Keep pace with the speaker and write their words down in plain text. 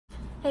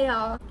Hey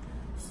y'all,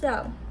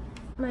 so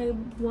my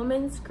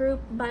women's group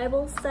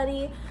Bible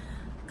study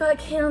got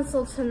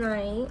canceled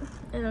tonight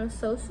and I'm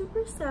so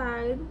super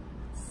sad.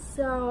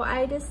 So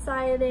I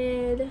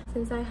decided,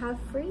 since I have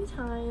free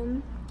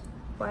time,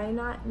 why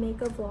not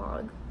make a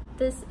vlog?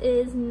 This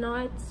is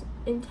not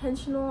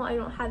intentional. I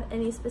don't have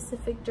any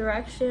specific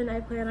direction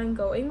I plan on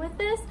going with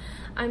this.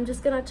 I'm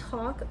just gonna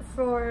talk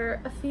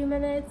for a few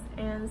minutes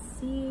and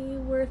see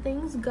where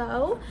things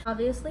go.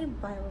 Obviously,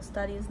 Bible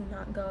study is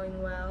not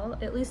going well.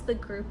 At least the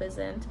group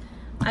isn't.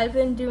 I've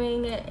been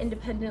doing it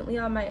independently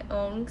on my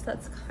own because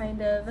that's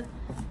kind of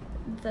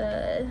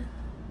the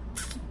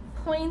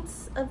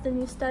points of the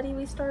new study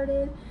we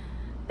started.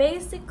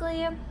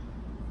 Basically,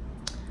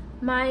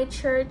 my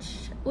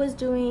church was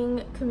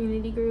doing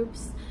community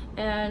groups,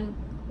 and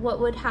what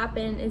would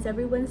happen is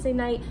every Wednesday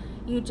night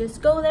you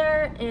just go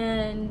there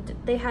and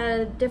they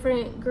had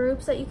different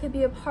groups that you could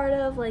be a part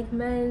of, like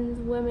men's,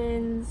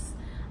 women's,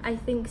 I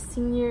think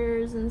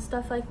seniors and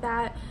stuff like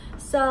that.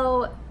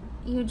 So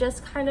you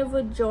just kind of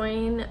would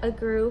join a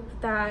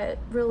group that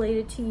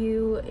related to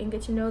you and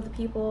get to know the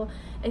people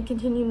and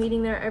continue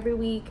meeting there every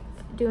week,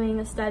 doing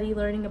a study,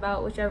 learning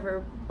about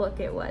whichever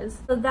book it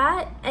was. So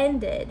that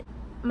ended.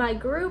 My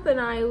group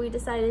and we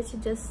decided to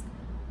just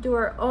do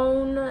our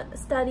own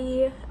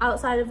study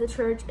outside of the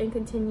church and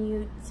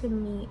continue to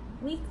meet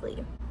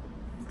weekly.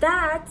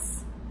 That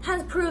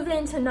has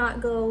proven to not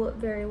go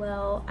very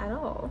well at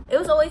all. It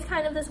was always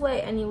kind of this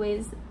way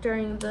anyways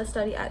during the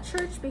study at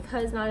church,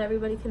 because not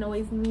everybody can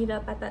always meet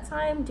up at that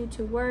time due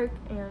to work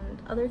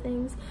and other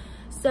things.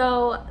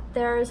 So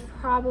there's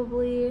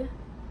probably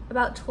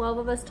about 12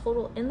 of us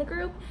total in the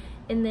group,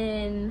 and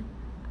then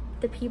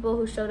the people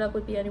who showed up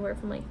would be anywhere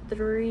from like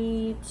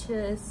 3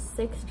 to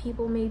 6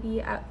 people maybe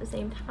at the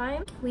same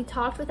time. We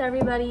talked with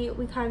everybody.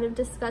 We kind of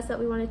discussed that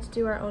we wanted to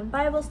do our own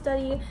Bible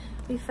study.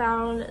 We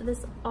found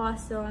this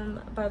awesome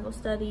Bible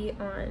study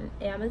on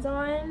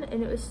Amazon,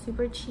 and it was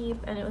super cheap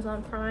and it was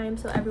on Prime,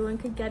 so everyone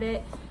could get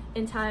it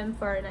in time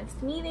for our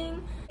next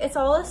meeting. It's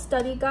all a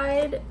study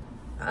guide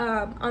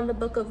on the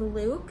book of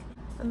Luke.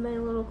 And my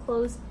little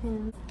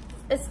clothespin.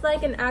 It's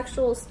like an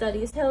actual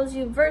study. It tells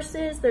you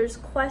verses, there's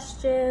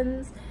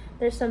questions,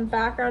 there's some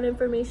background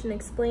information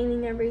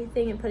explaining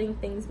everything and putting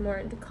things more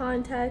into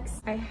context.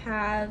 I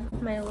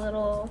have my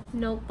little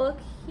notebook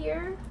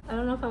here. I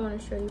don't know if I want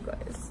to show you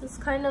guys. It's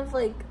kind of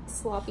like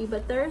sloppy,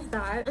 but there's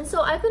that. And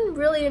so I've been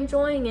really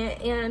enjoying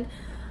it, and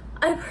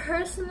I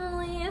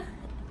personally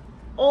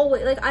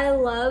always, like, I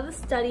love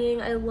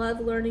studying. I love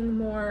learning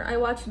more. I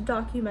watch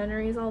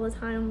documentaries all the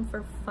time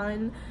for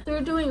fun.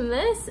 Through doing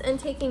this and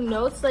taking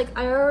notes, like,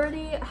 I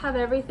already have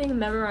everything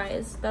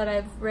memorized that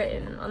I've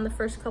written on the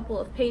first couple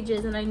of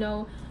pages, and I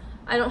know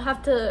I don't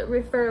have to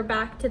refer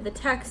back to the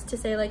text to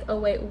say like, oh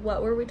wait,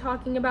 what were we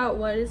talking about?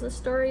 What is the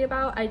story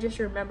about? I just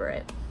remember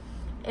it.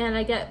 And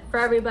I get, for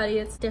everybody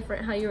it's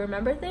different how you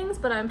remember things,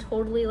 but I'm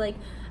totally like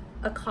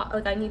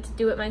I need to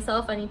do it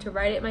myself. I need to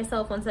write it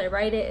myself. Once I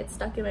write it, it's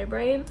stuck in my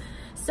brain.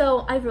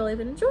 So I've really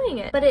been enjoying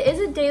it. But it is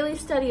a daily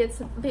study.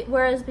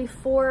 Whereas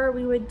before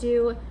we would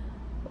do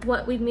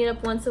we'd meet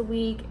up once a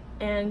week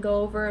and go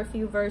over a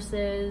few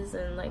verses,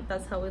 and like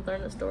that's how we'd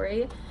learn the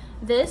story.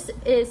 This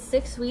is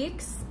 6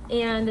 weeks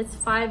and it's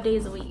 5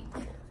 days a week.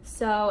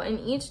 So, and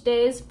each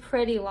day is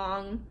pretty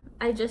long.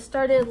 I just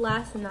started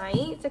last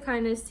night to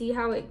kind of see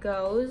how it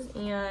goes,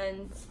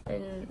 and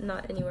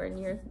not anywhere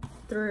near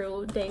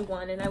through day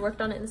 1, and I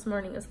worked on it this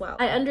morning as well.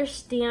 I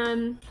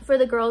understand for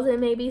the girls it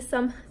may be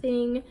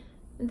something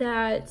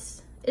that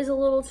is a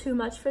little too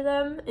much for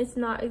them. It's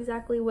not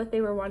exactly what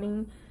they were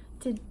wanting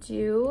to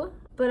do,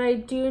 but I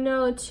do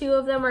know 2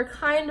 of them are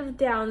kind of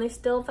down. They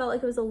still felt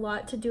like it was a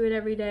lot to do it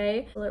every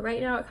day. But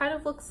right now it kind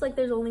of looks like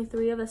there's only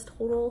 3 of us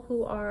total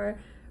who are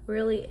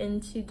really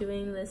into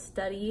doing this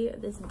study,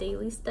 this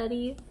daily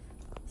study.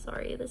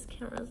 Sorry, this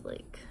camera's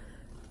like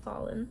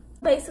fallen.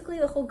 Basically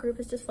the whole group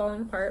is just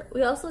falling apart.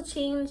 We also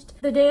changed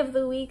the day of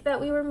the week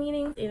that we were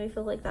meeting, and I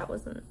feel like that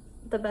wasn't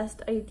the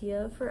best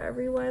idea for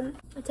everyone.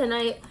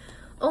 Tonight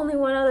only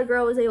 1 other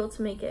girl was able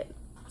to make it,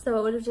 so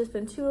it would have just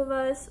been 2 of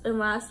us, and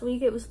last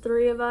week it was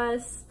 3 of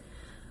us.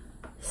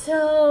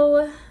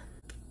 So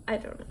I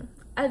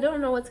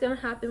don't know what's gonna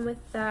happen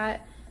with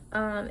that.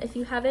 If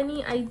you have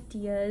any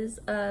ideas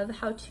of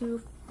how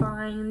to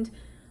find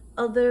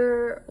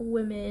other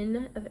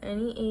women of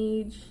any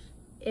age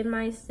in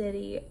my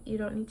city, you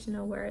don't need to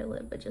know where I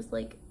live, but just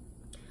like,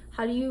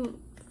 how do you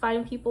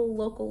find people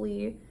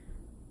locally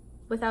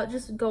without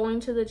just going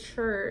to the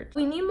church?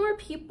 We need more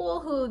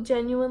people who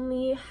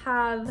genuinely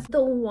have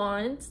the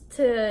want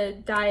to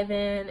dive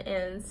in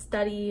and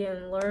study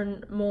and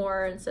learn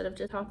more instead of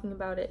just talking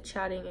about it,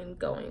 chatting and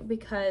going.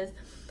 Because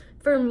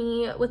for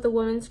me, with the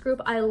women's group,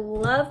 I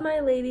love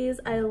my ladies,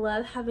 I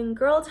love having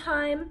girl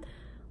time,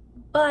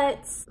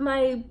 but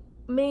my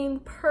main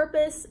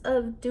purpose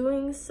of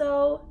doing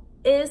so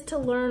is to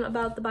learn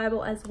about the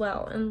Bible as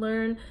well, and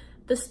learn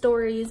the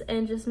stories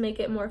and just make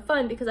it more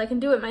fun, because I can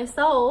do it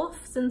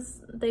myself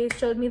since they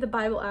showed me the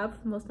Bible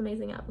app, the most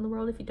amazing app in the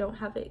world. If you don't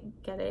have it,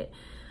 get it.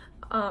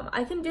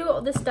 I can do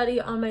the study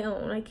on my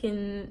own. I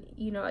can,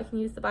 you know, I can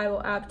use the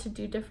Bible app to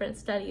do different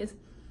studies.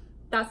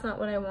 That's not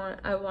what I want.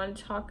 I want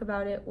to talk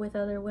about it with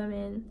other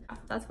women.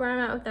 That's where I'm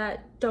at with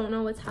that. Don't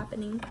know what's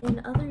happening.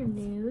 In other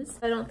news,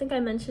 I don't think I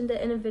mentioned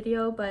it in a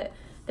video, but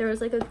there was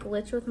like a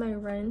glitch with my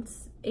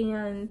rents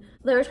and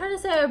they were trying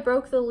to say I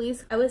broke the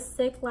lease. I was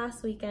sick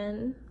last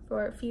weekend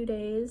for a few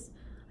days.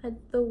 I had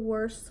the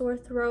worst sore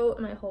throat.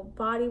 My whole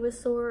body was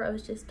sore. I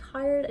was just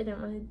tired. I didn't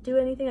want to do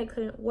anything. I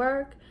couldn't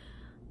work.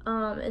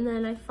 And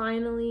then I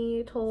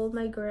finally told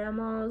my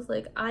grandma, I was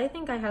like, I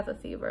think I have a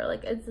fever.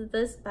 Like, it's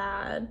this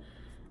bad.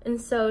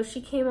 And so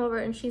she came over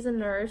and she's a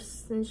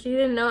nurse and she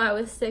didn't know I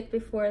was sick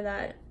before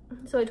that.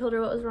 So I told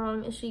her what was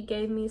wrong and she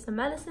gave me some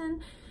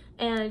medicine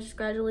and I just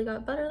gradually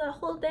got better that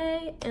whole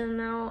day. And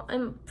now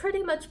I'm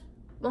pretty much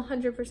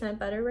 100%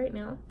 better right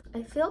now.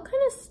 I feel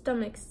kind of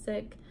stomach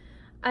sick.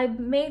 I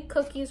made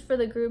cookies for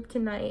the group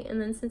tonight,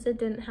 and then since it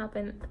didn't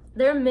happen,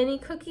 they're mini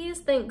cookies,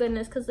 thank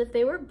goodness, because if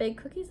they were big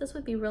cookies, this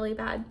would be really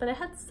bad. But I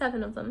had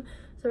 7 of them,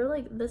 so they're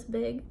like this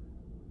big.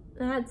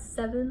 I had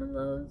 7 of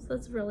those.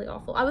 That's really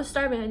awful. I was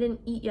starving. I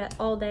didn't eat yet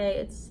all day.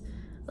 It's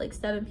like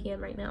 7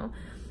 p.m. right now.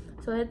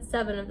 So I had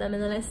 7 of them,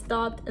 and then I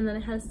stopped, and then I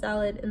had a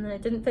salad, and then I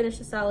didn't finish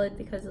the salad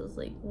because it was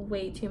like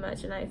way too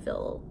much, and I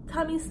feel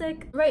tummy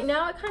sick. Right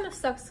now, it kind of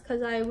sucks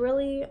because I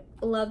really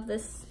love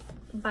this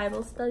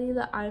Bible study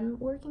that I'm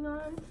working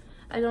on.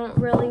 I don't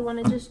really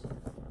want to just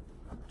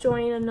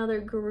join another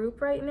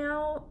group right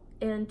now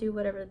and do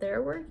whatever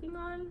they're working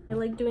on. I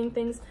like doing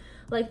things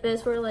like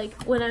this where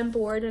like when I'm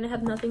bored and I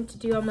have nothing to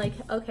do, I'm like,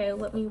 okay,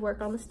 let me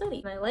work on the study.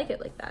 And I like it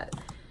like that.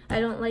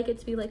 I don't like it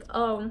to be like,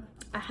 oh,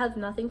 I have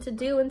nothing to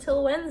do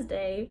until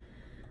Wednesday.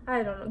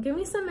 I don't know. Give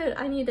me some,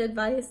 I need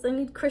advice. I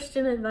need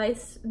Christian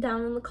advice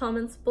down in the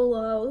comments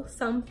below.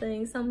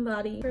 Something,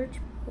 somebody. Church,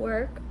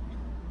 work,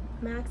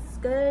 Max is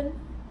good.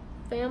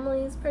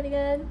 Family is pretty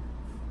good.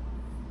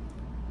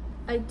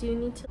 I do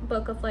need to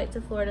book a flight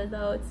to Florida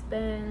though. It's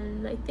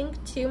been, I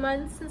think, 2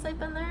 months since I've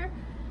been there.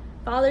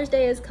 Father's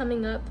Day is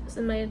coming up,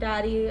 so my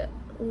daddy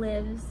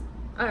lives,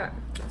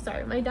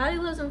 my daddy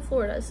lives in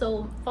Florida,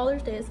 so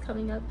Father's Day is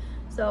coming up.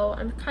 So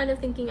I'm kind of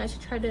thinking I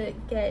should try to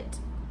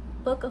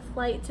book a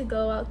flight to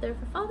go out there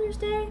for Father's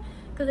Day,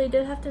 because I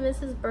did have to miss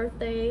his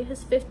birthday,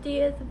 his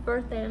 50th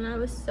birthday, and I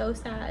was so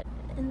sad.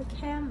 In the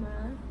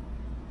camera.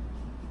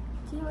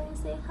 Do you want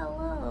to say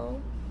hello?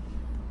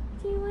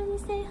 Do you want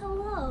to say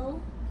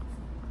hello?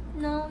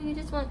 No, you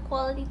just want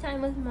quality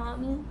time with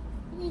mommy?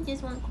 You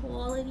just want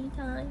quality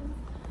time?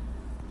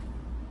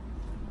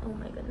 Oh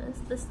my goodness,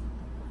 this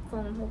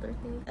phone holder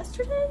thing.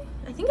 Yesterday?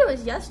 I think it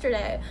was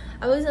yesterday.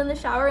 I was in the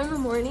shower in the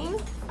morning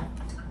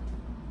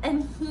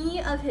and he,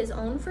 of his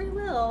own free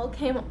will,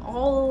 came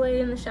all the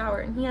way in the shower,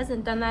 and he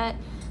hasn't done that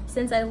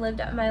since I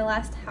lived at my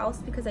last house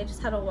because I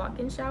just had a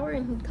walk-in shower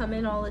and he'd come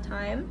in all the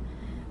time.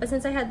 But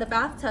since I had the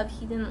bathtub,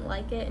 he didn't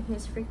like it and he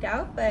was freaked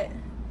out, but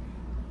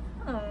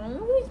oh,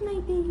 where's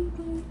my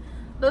baby?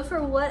 But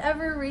for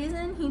whatever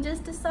reason, he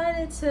just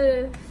decided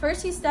to,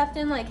 first he stepped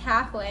in like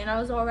halfway and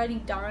I was already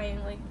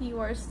dying, like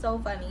you are so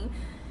funny.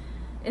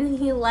 And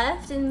he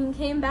left and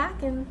came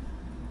back and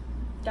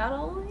got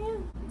all the way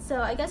in.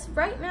 So I guess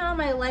right now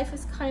my life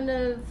is kind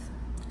of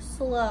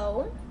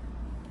slow.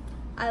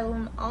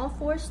 I'm all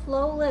for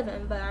slow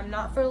living, but I'm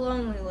not for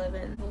lonely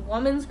living. The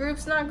women's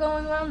group's not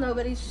going well,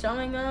 nobody's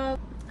showing up.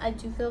 I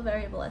do feel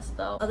very blessed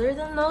though. Other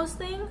than those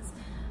things,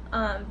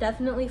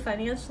 definitely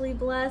financially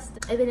blessed.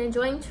 I've been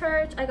enjoying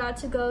church. I got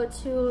to go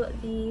to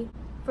the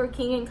For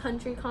King and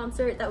Country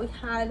concert that we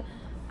had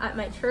at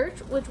my church,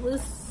 which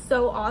was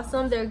so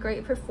awesome. They're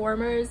great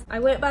performers. I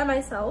went by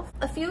myself.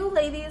 A few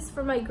ladies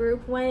from my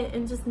group went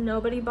and just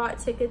nobody bought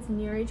tickets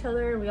near each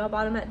other, and we all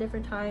bought them at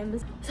different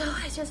times. So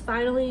I just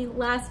finally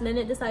last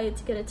minute decided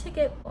to get a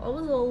ticket. I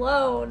was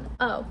alone.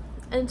 Oh,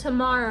 and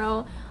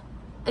tomorrow,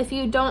 if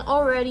you don't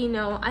already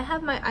know, I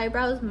have my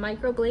eyebrows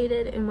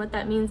microbladed, and what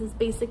that means is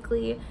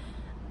basically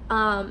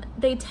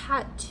they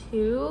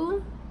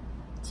tattoo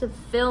to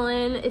fill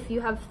in if you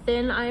have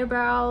thin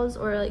eyebrows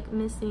or like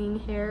missing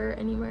hair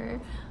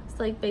anywhere. It's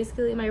like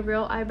basically my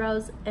real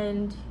eyebrows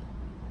end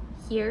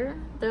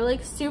here. They're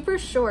like super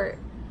short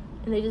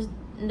and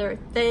they're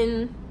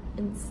thin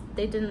and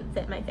they didn't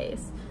fit my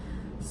face.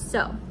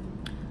 So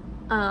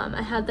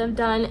I had them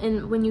done,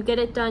 and when you get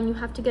it done, you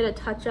have to get a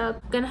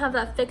touch-up. I'm gonna have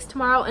that fixed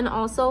tomorrow. And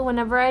also,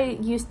 whenever I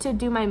used to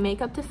do my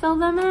makeup to fill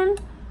them in,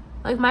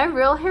 like my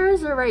real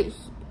hairs are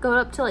go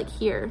up to like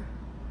here,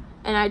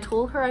 and I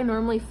told her I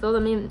normally fill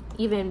them in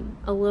even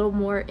a little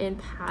more in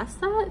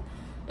past that,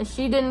 and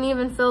she didn't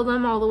even fill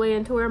them all the way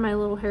into where my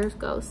little hairs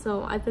go.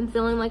 So I've been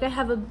feeling like I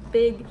have a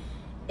big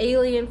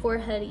alien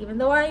forehead, even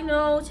though I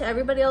know to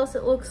everybody else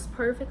it looks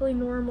perfectly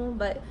normal,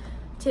 but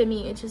to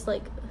me it just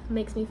like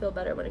makes me feel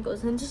better when it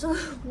goes in just a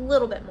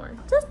little bit more,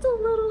 just a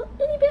little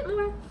itty bit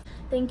more.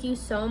 Thank you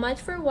so much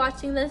for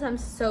watching this. I'm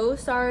so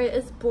sorry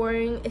it's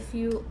boring. If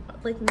you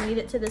like made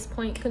it to this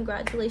point,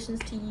 congratulations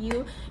to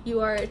you. You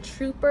are a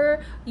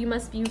trooper. You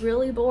must be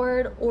really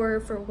bored,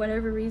 or for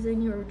whatever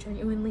reason you're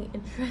genuinely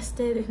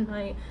interested in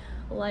my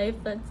life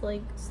that's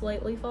like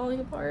slightly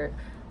falling apart.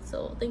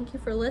 So thank you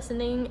for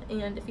listening,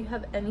 and if you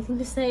have anything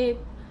to say,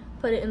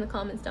 put it in the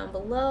comments down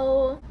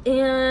below.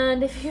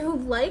 And if you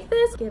like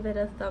this, give it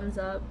a thumbs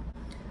up.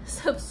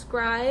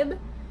 Subscribe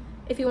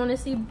if you want to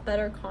see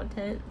better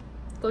content.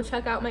 Go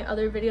check out my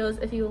other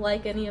videos if you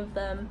like any of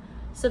them.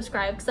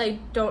 Subscribe, because I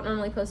don't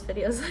normally post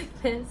videos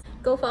like this.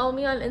 Go follow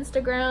me on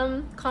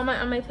Instagram, comment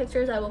on my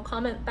pictures, I will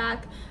comment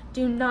back.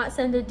 Do not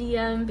send a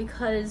DM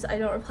because I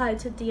don't reply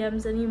to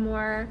DMs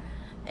anymore,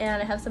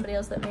 and I have somebody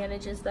else that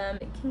manages them.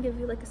 It can give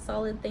you like a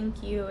solid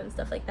thank you and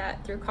stuff like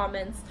that through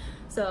comments,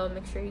 so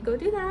make sure you go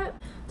do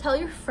that. Tell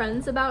your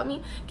friends about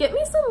me. Get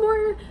me some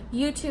more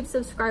YouTube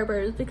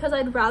subscribers, because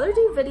I'd rather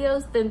do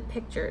videos than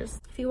pictures.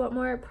 If you want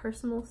more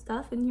personal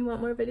stuff and you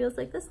want more videos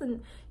like this,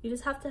 then you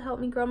just have to help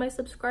me grow my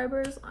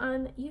subscribers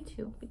on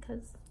YouTube,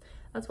 because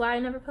that's why I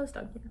never post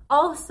on here.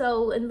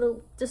 Also, in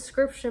the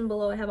description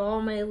below, I have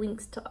all my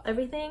links to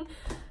everything.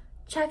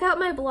 Check out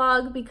my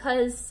blog,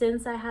 because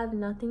since I have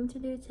nothing to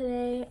do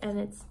today and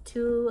it's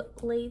too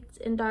late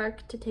and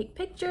dark to take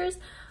pictures,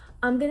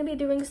 I'm gonna be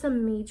doing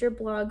some major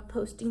blog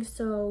posting,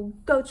 so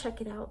go check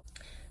it out.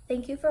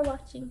 Thank you for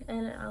watching,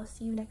 and I'll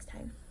see you next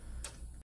time.